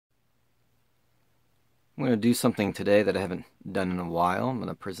I'm going to do something today that I haven't done in a while. I'm going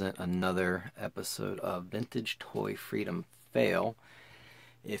to present another episode of Vintage Toy Freedom Fail.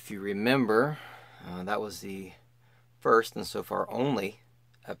 If you remember, that was the first and so far only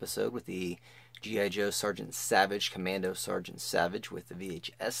episode with the G.I. Joe Sergeant Savage, Commando Sergeant Savage with the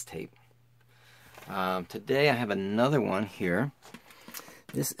VHS tape. Today I have another one here.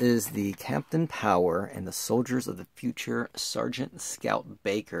 This is the Captain Power and the Soldiers of the Future Sergeant Scout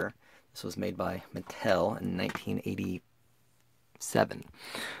Baker. This was made by Mattel in 1987.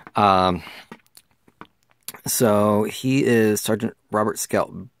 So he is Sergeant Robert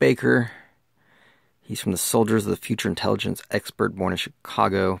Scout Baker. He's from the Soldiers of the Future intelligence expert born in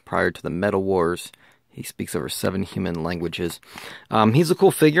Chicago prior to the Metal Wars. He speaks over 7 human languages. He's a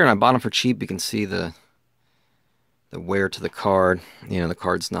cool figure, and I bought him for cheap. You can see the wear to the card. You know, the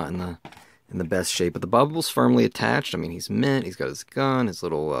card's not in the best shape, but the bubble's firmly attached. I mean, he's mint. He's got his gun, his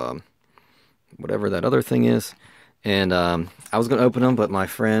little whatever that other thing is. And I was going to open them, but my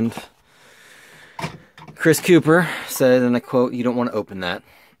friend Chris Cooper said, and I quote, "You don't want to open that."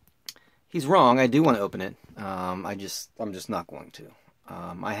 He's wrong. I do want to open it. I'm just not going to.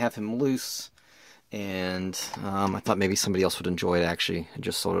 I have him loose, and I thought maybe somebody else would enjoy it. Actually, I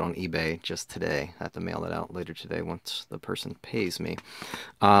just sold it on eBay just today. I have to mail it out later today once the person pays me.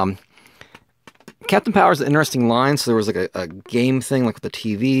 Captain Power is an interesting line. So there was like a game thing, like with the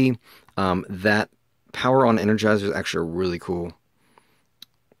TV. That Power on Energizer is actually a really cool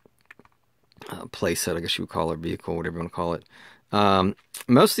play set, I guess you would call it, vehicle, whatever you want to call it.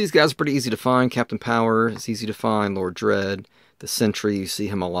 Most of these guys are pretty easy to find. Captain Power is easy to find. Lord Dread, the Sentry, you see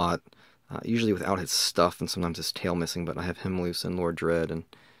him a lot. Usually without his stuff and sometimes his tail missing, but I have him loose and Lord Dread, and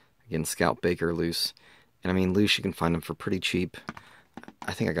again, Scout Baker loose. And I mean, loose, you can find them for pretty cheap.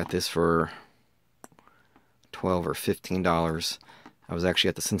 I think I got this for $12 or $15. I was actually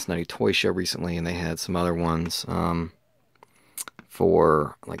at the Cincinnati Toy Show recently, and they had some other ones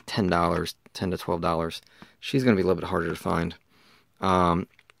for like $10, $10 to $12. She's going to be a little bit harder to find.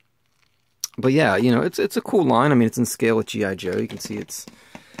 But yeah, you know, it's a cool line. I mean, it's in scale with G.I. Joe. You can see it's...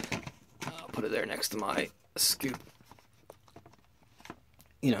 I'll put it there next to my scoop.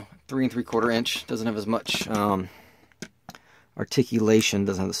 You know, 3 3/4 inch. Doesn't have as much articulation.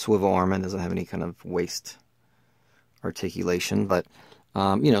 Doesn't have the swivel arm, and doesn't have any kind of waist articulation. But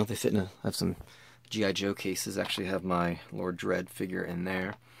you know, they fit in. I have some G.I. Joe cases. Actually, have my Lord Dread figure in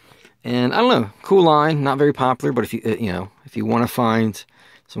there. And I don't know, cool line. Not very popular, but if you want to find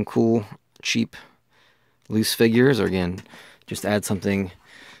some cool, cheap, loose figures, or again, just add something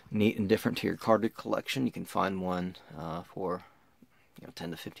neat and different to your carded collection, you can find one for $10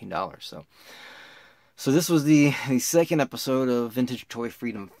 to $15. So this was the second episode of Vintage Toy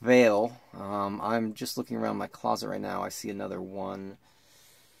Freedom Fail. I'm just looking around my closet right now. I see another 1,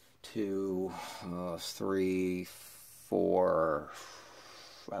 2, 3, 4,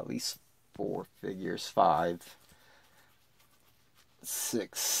 at least 4 figures, 5,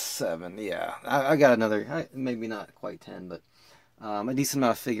 6, 7. Yeah, I got another, maybe not quite 10, but a decent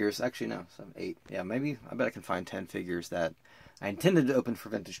amount of figures. Actually, no, 7, 8. Yeah, maybe. I bet I can find 10 figures that I intended to open for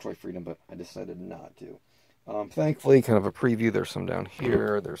Vintage Toy Freedom, but I decided not to. Thankfully, kind of a preview. There's some down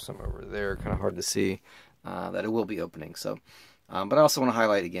here. There's some over there. Kind of hard to see that it will be opening. So, but I also want to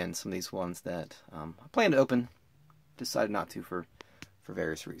highlight again some of these ones that I plan to open. Decided not to for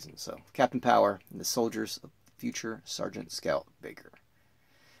various reasons. So, Captain Power and the Soldiers of Future Sergeant Scout Baker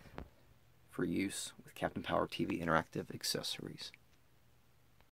for use with Captain Power TV interactive accessories.